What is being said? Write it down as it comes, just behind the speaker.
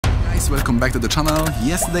welcome back to the channel.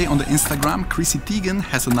 Yesterday on the Instagram, Chrissy Teigen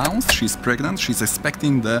has announced she's pregnant. She's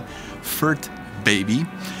expecting the third baby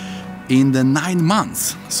in the 9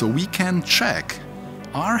 months. So we can check,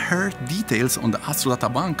 are her details on the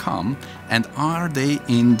astrodata.com and are they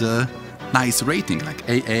in the nice rating like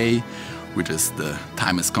AA, which is the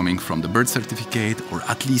time is coming from the birth certificate, or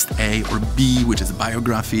at least A, or B, which is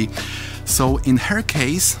biography. So in her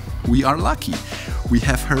case, we are lucky. We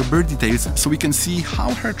have her birth details, so we can see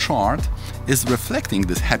how her chart is reflecting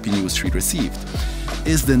this happy news she received.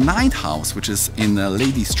 Is the 9th house, which is in a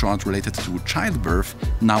lady's chart related to childbirth,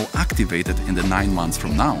 now activated in the 9 months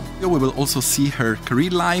from now? We will also see her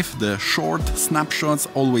career life, the short snapshots,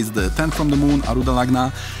 always the 10th from the moon, Aruda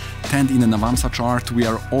Lagna, 10th in the Navamsa chart. We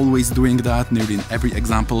are always doing that, nearly in every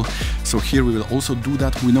example. So here we will also do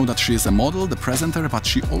that. We know that she is a model, the presenter, but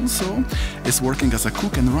she also is working as a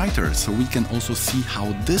cook and writer. So we can also see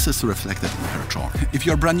how this is reflected in her chart. If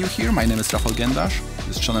you are brand new here, my name is rgendarz.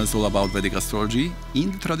 This channel is all about Vedic astrology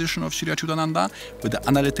in the tradition of Shri Achyutananda with the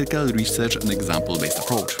analytical research and example-based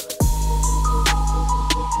approach.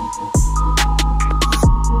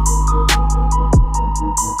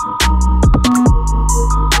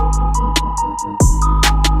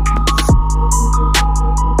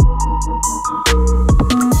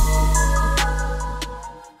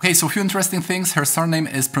 Okay, so a few interesting things. Her surname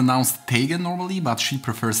is pronounced Teigen normally, but she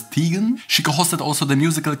prefers Teigen. She co-hosted also the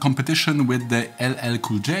musical competition with the LL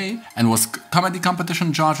Cool J and was comedy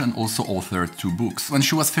competition judge and also authored 2 books. When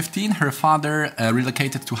she was 15, her father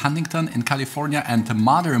relocated to Huntington in California and the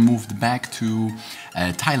mother moved back to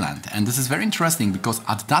Thailand. And this is very interesting because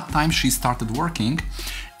at that time she started working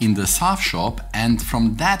in the South shop, and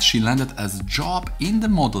from that she landed as a job in the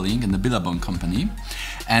modeling in the Billabong company.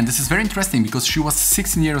 And this is very interesting because she was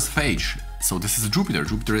 16 years of age. So this is Jupiter.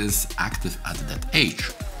 Jupiter is active at that age.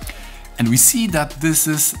 And we see that this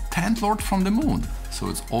is 10th lord from the moon. So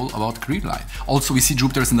it's all about career life. Also we see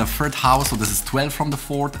Jupiter is in the 3rd house, so this is 12 from the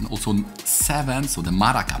 4th, and also 7, so the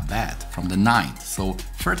Maraka bad from the 9th. So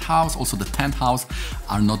 3rd house, also the 10th house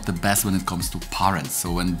are not the best when it comes to parents.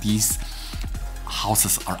 So when these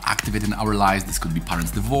houses are activated in our lives, this could be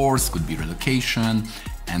parents' divorce, could be relocation,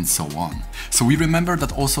 and so on. So we remember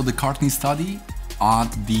that also the Courtney study, at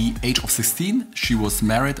the age of 16, she was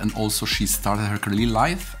married and also she started her career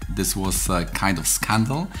life. This was a kind of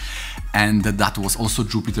scandal, and that was also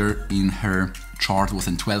Jupiter in her chart was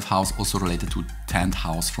in 12th house, also related to 10th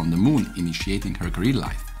house from the moon, initiating her career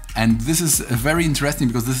life. And this is very interesting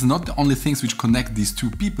because this is not the only things which connect these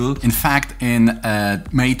 2 people. In fact, in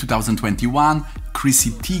May 2021, Chrissy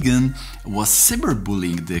Teigen was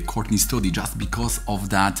cyberbullying the Courtney study just because of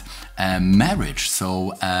that marriage.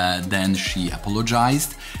 So then she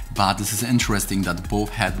apologized, but this is interesting that both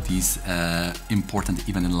had these important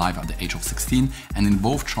event in life at the age of 16, and in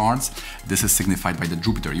both charts this is signified by the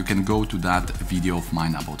Jupiter. You can go to that video of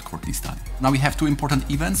mine about Courtney study. Now we have 2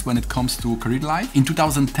 important events when it comes to career life. In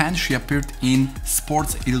 2010 she appeared in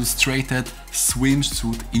Sports Illustrated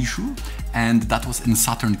swimsuit issue, and that was in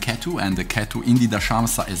Saturn Ketu, and the Ketu in the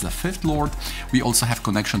Dashamsa is the 5th lord. We also have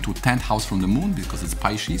connection to 10th house from the moon because it's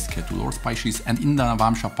Pisces, Ketu lords Pisces, and in the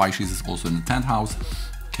Navamsha Pisces is also in the 10th house,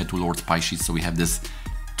 Ketu lords Pisces. So we have this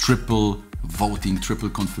triple voting, triple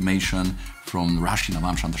confirmation from Rashi,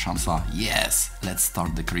 Navamsha and Dashamsa. Yes, let's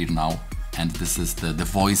start the career now. And this is the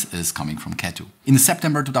voice is coming from Ketu. In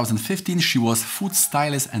September 2015, she was food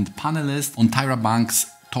stylist and panelist on Tyra Banks'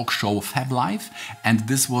 talk show Fab Life, and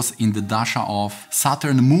this was in the dasha of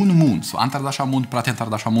Saturn Moon. So Antardasha Moon,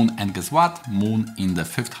 Pratyantardasha Moon, and guess what? Moon in the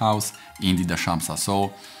 5th house in the Dashamsa.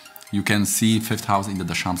 So you can see 5th house in the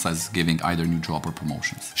Dashamsa is giving either new job or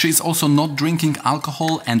promotions. She is also not drinking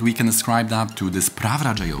alcohol, and we can ascribe that to this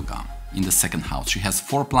Pravraja Yoga in the 2nd house. She has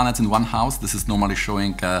 4 planets in 1 house. This is normally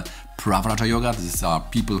showing Pravraja Yoga. This are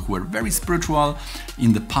people who are very spiritual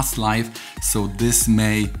in the past life. So this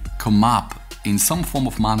may come up in some form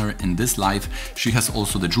of manner in this life. She has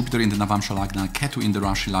also the Jupiter in the Navamsha Lagna, Ketu in the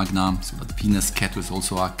Rashi Lagna, so that Venus Ketu is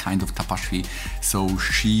also a kind of tapashvi. So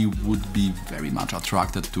she would be very much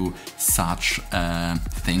attracted to such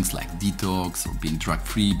things like detox or being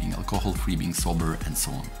drug-free, being alcohol-free, being sober, and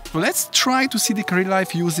so on. So let's try to see the career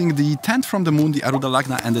life using the 10th from the moon, the Aruda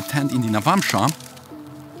Lagna, and the 10th in the Navamsha.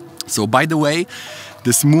 So by the way,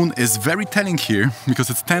 this moon is very telling here because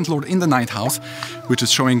it's 10th lord in the 9th house, which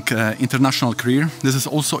is showing international career. This is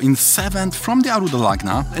also in 7th from the Aruda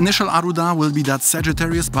Lagna. Initial Aruda will be that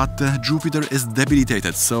Sagittarius, but Jupiter is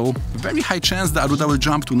debilitated. So very high chance the Aruda will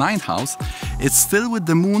jump to 9th house. It's still with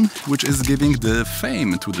the moon, which is giving the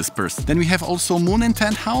fame to this person. Then we have also moon in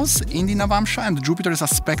 10th house in the Navamsha, and Jupiter is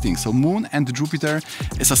aspecting. So moon and Jupiter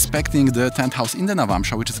is aspecting the 10th house in the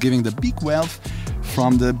Navamsha, which is giving the big wealth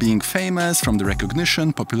from the being famous, from the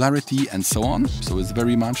recognition, popularity, and so on. So it's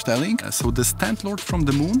very much telling. So this 10th lord from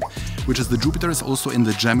the moon, which is the Jupiter, is also in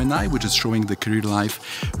the Gemini, which is showing the career life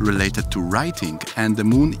related to writing. And the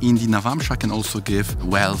moon in the Navamsha can also give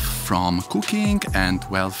wealth from cooking and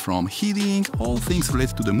wealth from healing, all things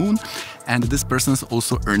related to the moon. And this person is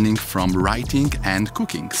also earning from writing and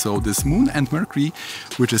cooking. So this moon and Mercury,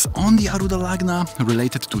 which is on the Aruda Lagna,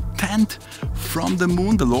 related to 10th from the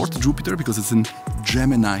moon, the Lord Jupiter, because it's in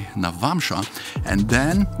Gemini Navamsha. And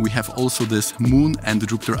then we have also this moon and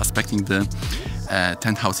Jupiter aspecting the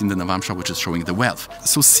 10th house in the Navamsha, which is showing the wealth.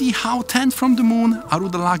 So see how 10th from the moon,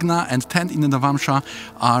 Aruda Lagna, and 10th in the Navamsha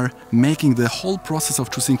are making the whole process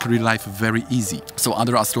of choosing career life very easy. So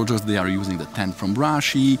other astrologers, they are using the 10th from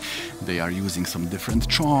Rashi, they are using some different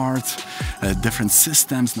charts, different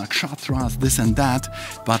systems, nakshatras, this and that.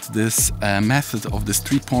 But this method of these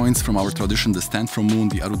 3 points from our tradition, this 10th from moon,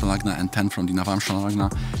 the Aruda Lagna, and 10th from the Navamsha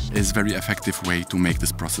Lagna, is very effective way to make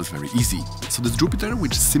this process very easy. So this Jupiter,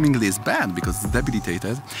 which seemingly is bad because it's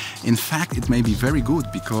debilitated, in fact it may be very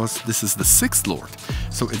good because this is the 6th lord.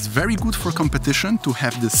 So it's very good for competition to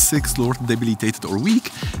have the 6th lord debilitated or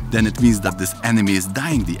weak. Then it means that this enemy is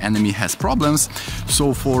dying, the enemy has problems.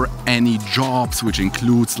 So for any jobs which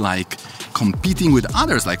includes like competing with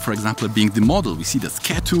others, like for example being the model, we see this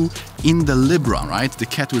Ketu in the Libra, right? The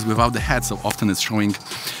Ketu is without the head, so often it's showing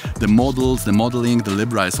the models, the modeling, the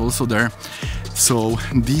Libra is also there. So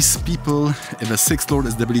these people, if a 6th lord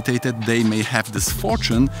is debilitated, they may have this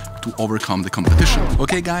fortune to overcome the competition.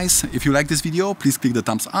 Okay guys, if you like this video, please click the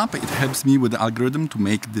thumbs up. It helps me with the algorithm to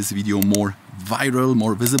make this video more viral,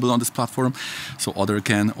 more visible on this platform, so others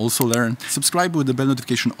can also learn. Subscribe with the bell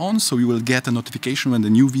notification on, so you will get a notification when the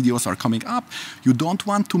new videos are coming up. You don't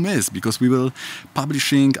want to miss, because we will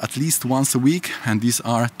publishing at least once a week, and these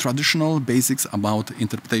are traditional basics about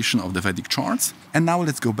interpretation of the Vedic charts. And now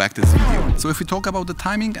let's go back to this video. So if we talk about the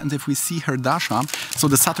timing and if we see her dasha, so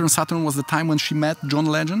the Saturn was the time when she met John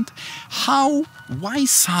Legend. Why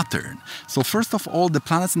Saturn? So first of all, the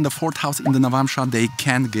planets in the 4th house in the Navamsha, they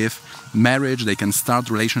can give marriage, they can start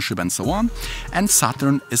relationship and so on. And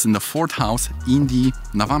Saturn is in the 4th house in the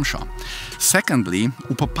Navamsha. Secondly,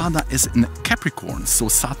 Upapada is in Capricorn, so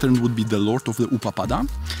Saturn would be the lord of the Upapada.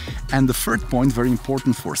 And the third point, very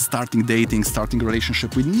important for starting dating, starting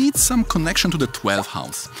relationship, we need some connection to the 12th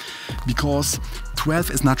house, because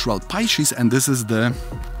 12 is natural Pisces, and this is the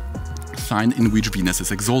sign in which Venus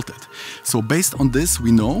is exalted. So based on this,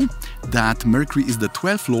 we know that Mercury is the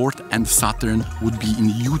 12th lord and Saturn would be in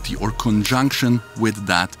yuti or conjunction with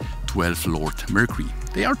that 12th lord Mercury.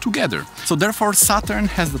 They are together. So therefore Saturn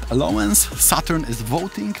has that allowance. Saturn is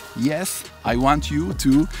voting, yes, I want you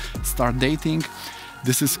to start dating.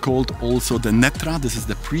 This is called also the Netra, this is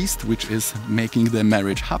the priest which is making the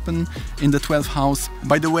marriage happen in the 12th house.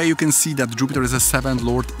 By the way, you can see that Jupiter is a 7th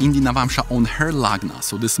lord in the Navamsha on her Lagna.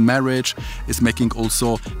 So this marriage is making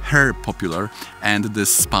also her popular, and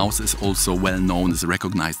this spouse is also well known, is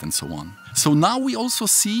recognized and so on. So now we also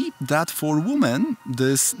see that for women,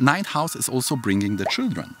 this 9th house is also bringing the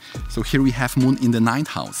children. So here we have moon in the 9th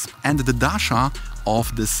house, and the dasha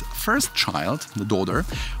of this first child, the daughter,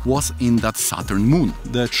 was in that Saturn moon.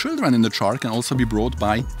 The children in the chart can also be brought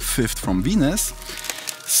by 5th from Venus.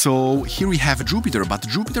 So here we have Jupiter, but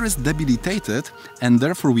Jupiter is debilitated, and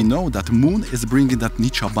therefore we know that moon is bringing that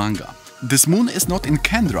Nichabanga. This moon is not in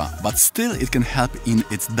Kendra, but still it can help in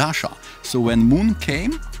its dasha. So when moon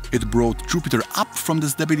came, it brought Jupiter up from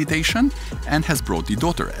this debilitation and has brought the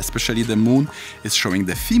daughter. Especially the moon is showing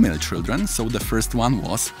the female children, so the first one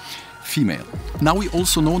was female. Now we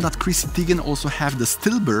also know that Chrissy Teigen also have the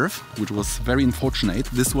stillbirth, which was very unfortunate.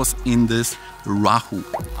 This was in this Rahu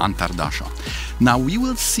Antardasha. Now we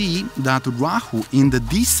will see that Rahu in the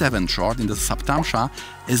D7 chart, in the Saptamsha,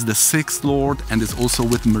 is the 6th lord and is also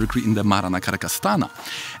with Mercury in the Marana Karakastana.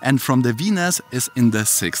 And from the Venus is in the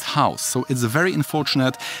 6th house. So it's very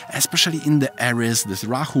unfortunate, especially in the Aries, this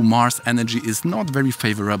Rahu-Mars energy is not very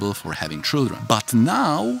favorable for having children. But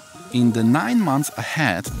now, in the 9 months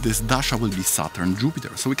ahead, this dasha will be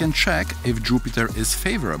Saturn-Jupiter. So we can check if Jupiter is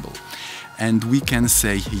favorable. And we can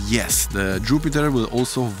say yes, the Jupiter will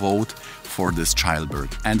also vote for this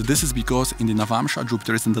childbirth. And this is because in the Navamsha,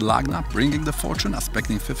 Jupiter is in the Lagna, bringing the fortune,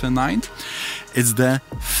 aspecting 5th and 9th. It's the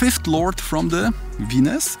 5th lord from the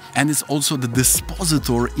Venus, and it's also the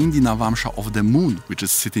dispositor in the Navamsha of the moon, which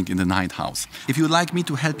is sitting in the 9th house. If you would like me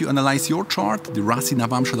to help you analyze your chart, the Rasi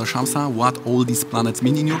Navamsha Dashamsa, what all these planets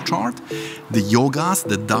mean in your chart, the yogas,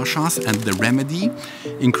 the dashas, and the remedy,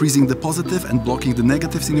 increasing the positive and blocking the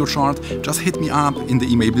negatives in your chart, just hit me up in the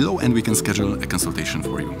email below and we can schedule a consultation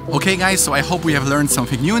for you. Okay guys, so I hope we have learned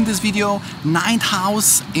something new in this video. 9th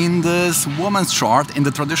house in this woman's chart, in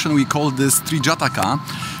the tradition we call this Trijataka.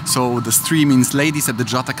 So the Stri means ladies and the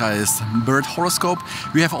Jataka is birth horoscope.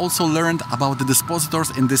 We have also learned about the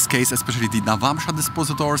dispositors, in this case especially the Navamsha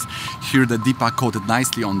dispositors. Here the Deepak quoted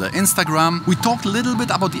nicely on the Instagram. We talked a little bit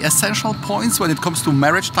about the essential points when it comes to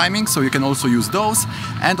marriage timing, so you can also use those.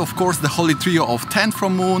 And of course the holy trio of 10th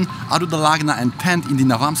from moon, Aruda Lagna and 10th in the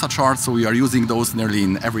Navamsa chart, so we are using those nearly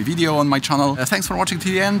in every video on my channel. Thanks for watching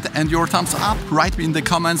till the end and your thumbs up. Write me in the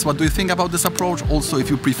comments what do you think about this approach. Also if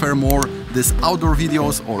you prefer more this outdoor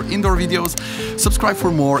videos or indoor videos. Subscribe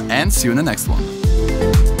for more and see you in the next one.